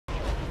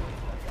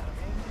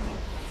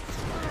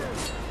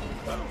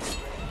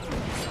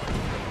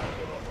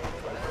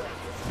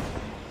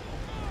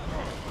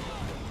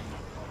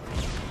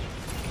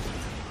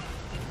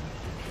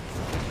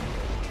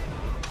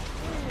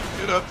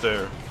up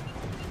there.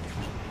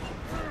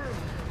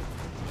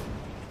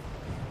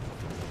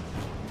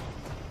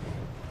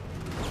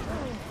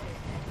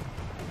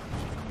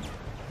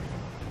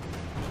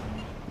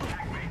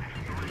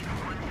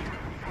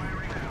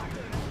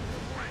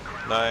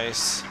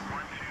 Nice.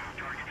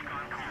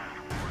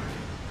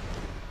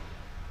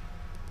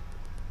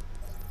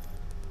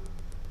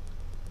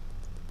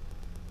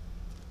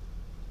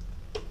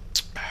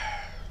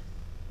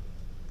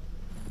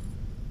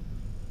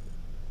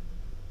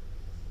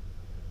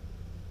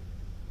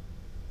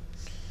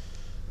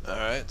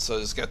 Alright, so I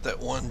just got that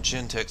one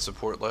Gentech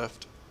support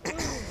left.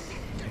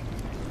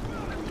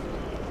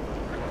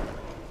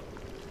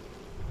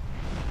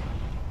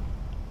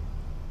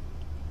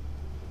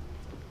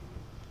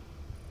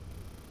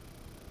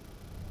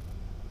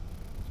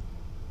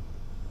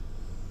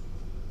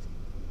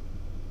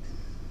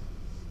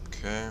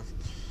 Okay.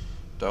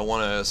 Do I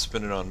want to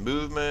spend it on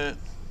movement?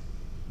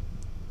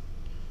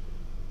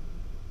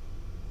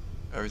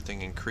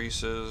 Everything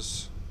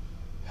increases.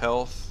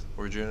 Health,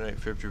 regenerate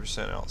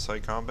 50%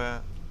 outside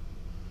combat.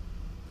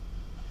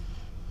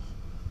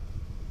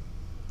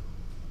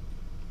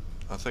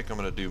 I think I'm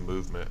going to do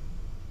movement.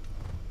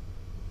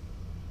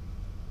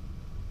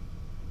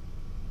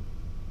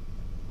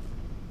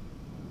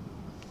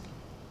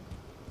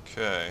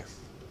 Okay.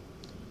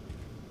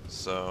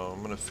 So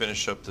I'm going to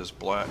finish up this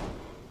Blacknet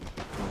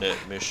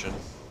mission.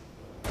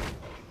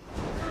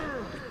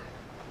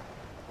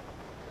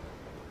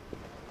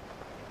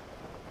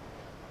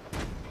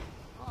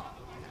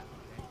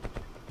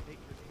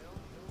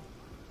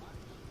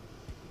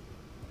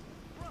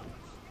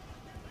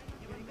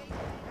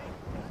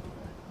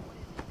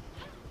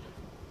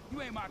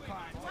 You ain't my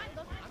client.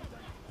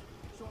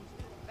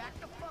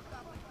 Back the fuck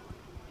up.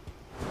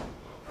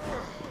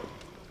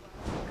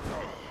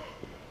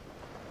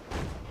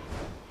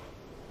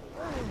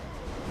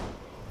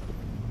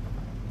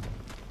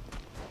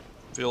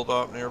 Field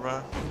op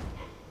nearby.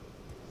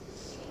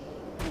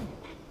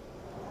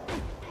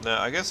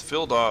 Now, I guess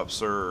field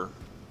ops are...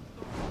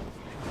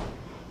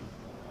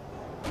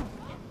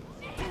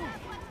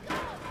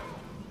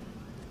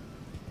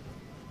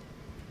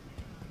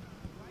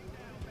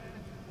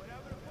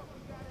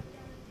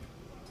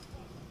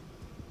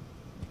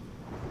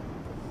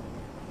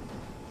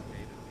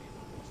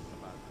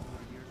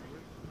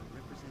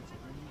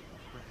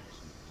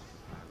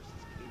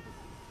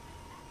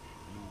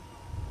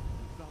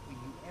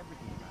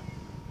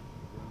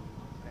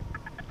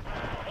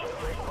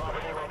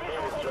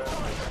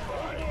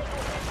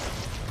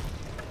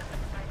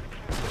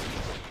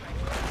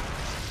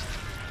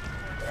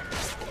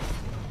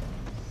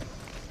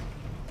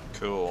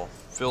 Cool.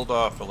 Field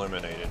off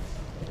eliminated.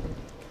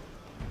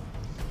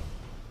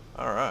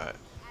 Alright.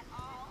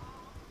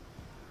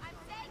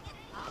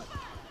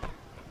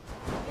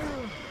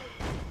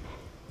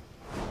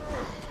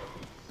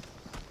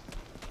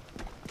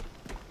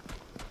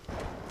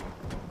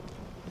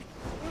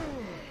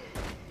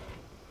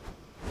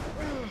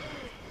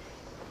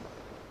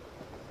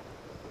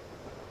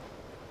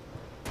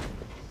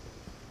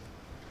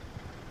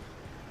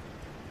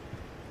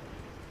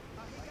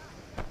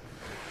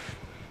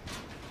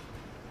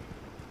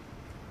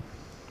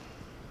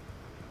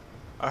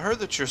 I heard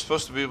that you're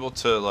supposed to be able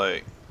to,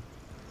 like,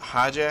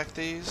 hijack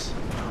these.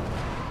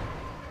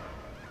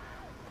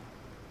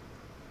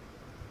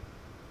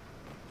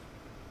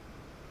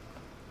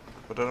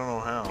 But I don't know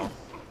how.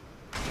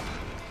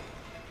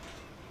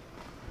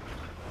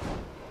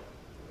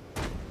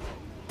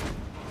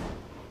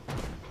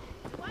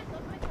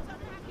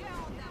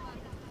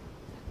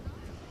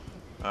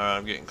 Alright,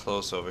 I'm getting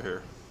close over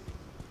here.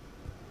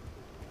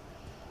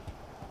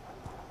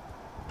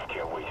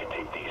 Can't wait to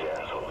take these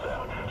assholes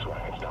out so I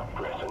can stop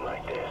pressing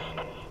like this.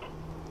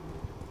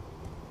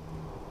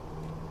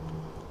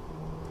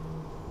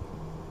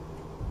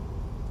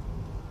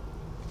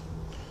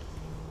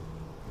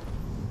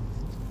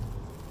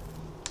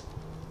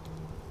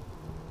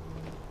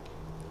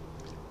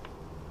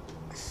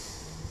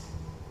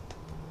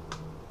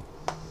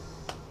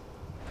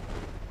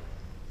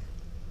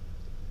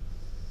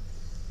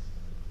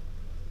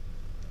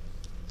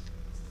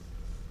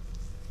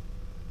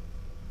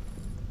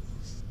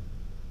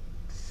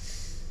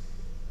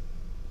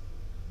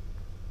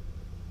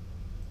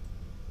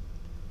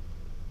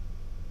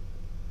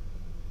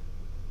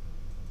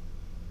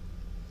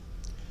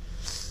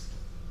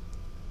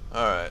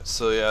 Alright,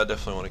 so yeah, I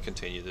definitely want to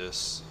continue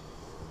this.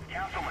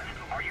 Councilman,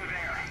 are you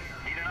there?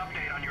 Need an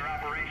update on your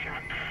operation.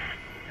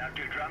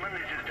 Dr. Drummond,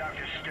 this is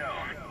Dr.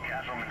 Stone.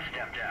 Castleman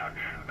stepped out,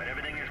 but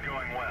everything is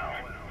going well.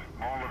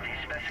 All of these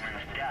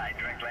specimens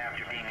died directly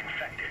after being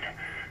infected.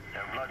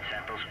 Their blood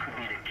samples could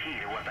be the key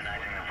to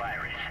weaponizing the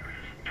virus.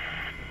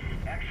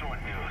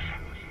 Excellent news.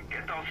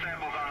 Get those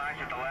samples on ice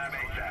at the lab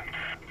ASAP.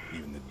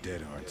 Even the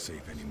dead aren't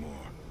safe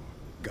anymore.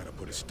 Gotta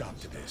put a stop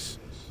to this.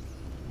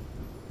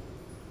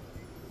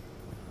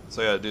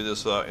 So I gotta do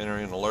this without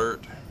entering an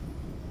alert.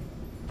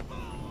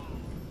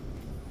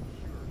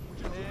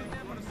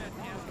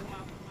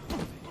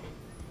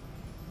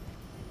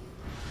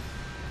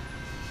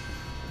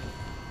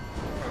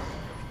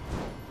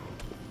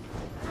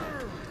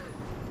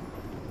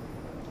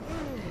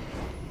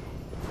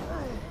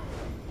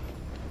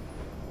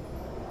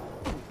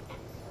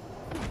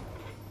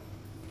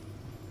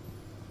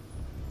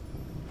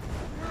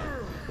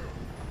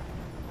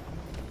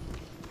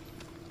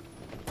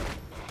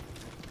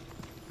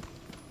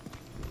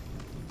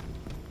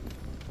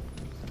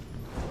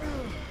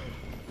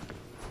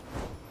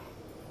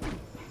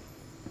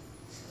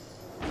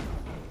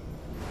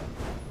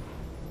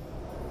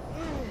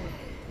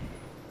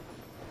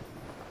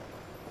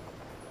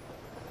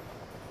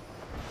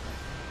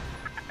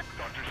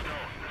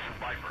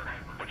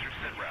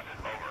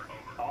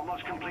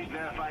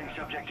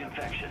 subject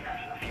infection.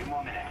 A few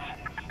more minutes.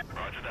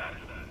 Roger that.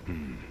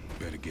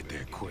 Better get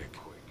there quick.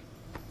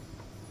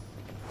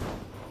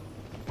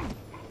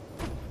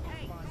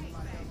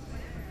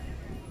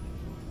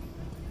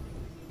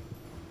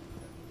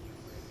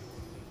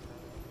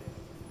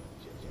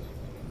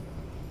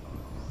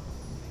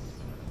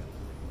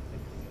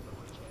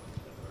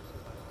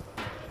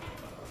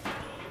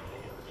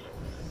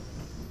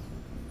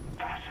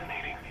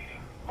 Fascinating.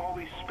 All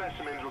these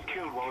specimens were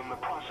killed while in the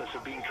process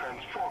of being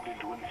transformed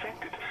into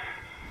infected.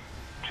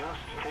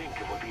 Just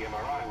think of what the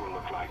MRI will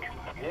look like.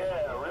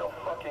 Yeah, real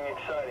fucking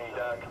exciting,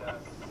 Doc.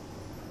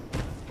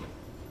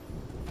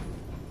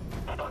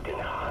 Fucking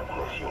hot in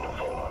this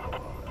uniform.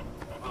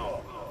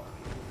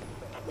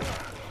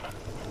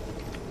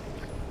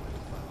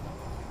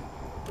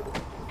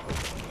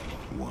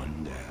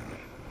 One down.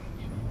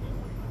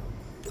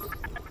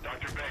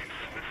 Dr. Bates,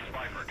 this is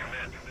Viper. Come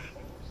in.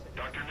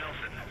 Dr.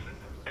 Nelson,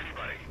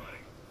 anybody?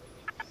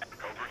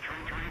 Cobra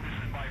 3-3, this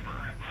is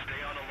Viper.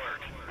 Stay on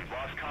alert. We've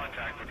lost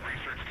contact with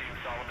Research Team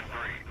Solomon 3.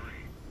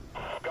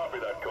 Copy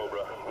that,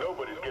 Cobra.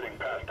 Nobody's getting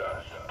past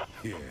us.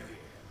 Yeah,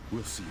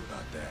 we'll see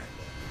about that.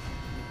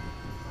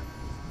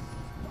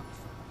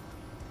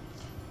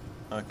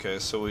 Okay,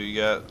 so we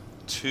got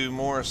 2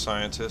 more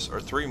scientists, or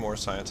 3 more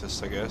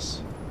scientists, I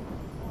guess.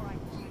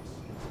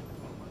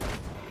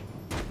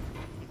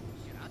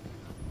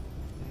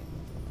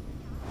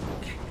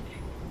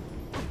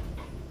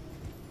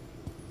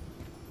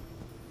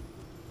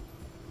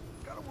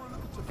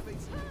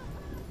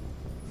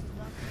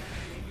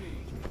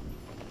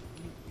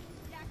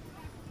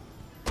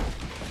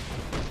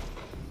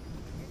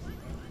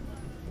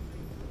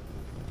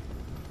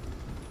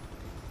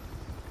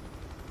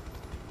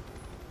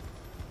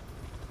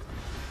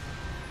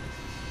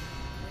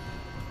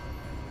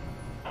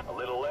 A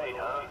little late,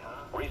 huh?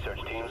 Research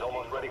team's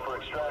almost ready for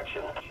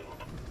extraction.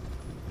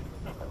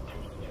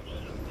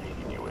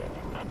 Taking you in.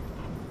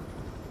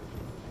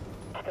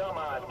 Come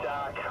on,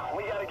 Doc.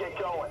 We gotta get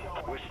going.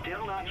 We're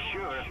still not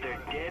sure if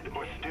they're dead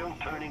or still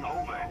turning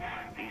over.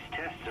 These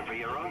tests are for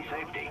your own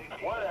safety.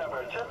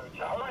 Whatever. Just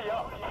hurry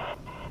up.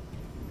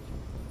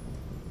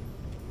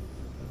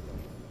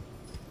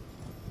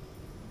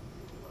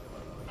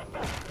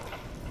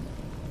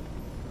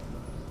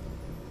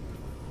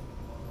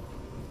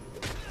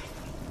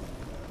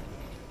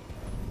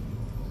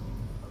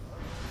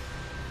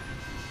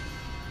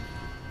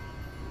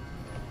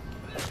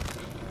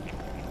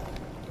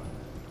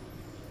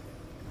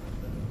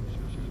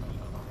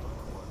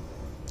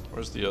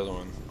 Where's the other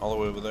one? All the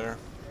way over there?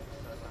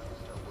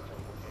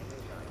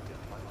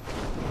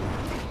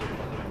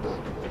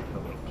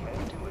 But we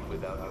can't do it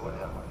without your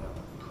help.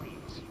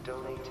 Please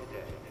donate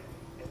today.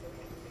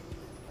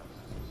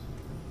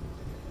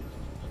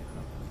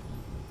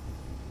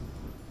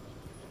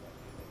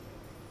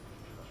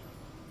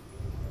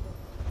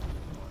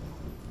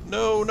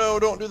 No, no,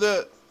 don't do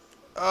that.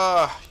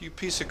 Ah, you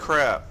piece of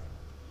crap.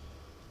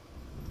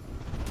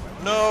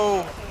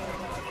 No.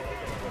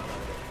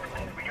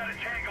 We got a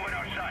tango in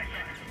our sights.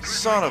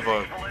 Son of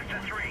a...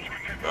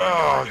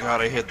 Oh,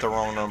 God, I hit the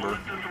wrong number.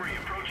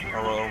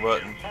 Or wrong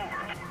button.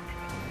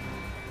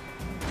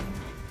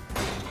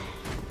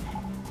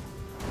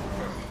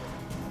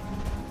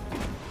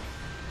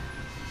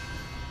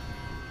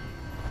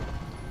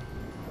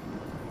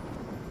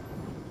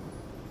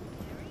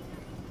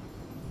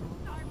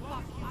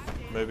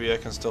 Maybe I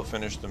can still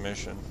finish the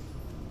mission.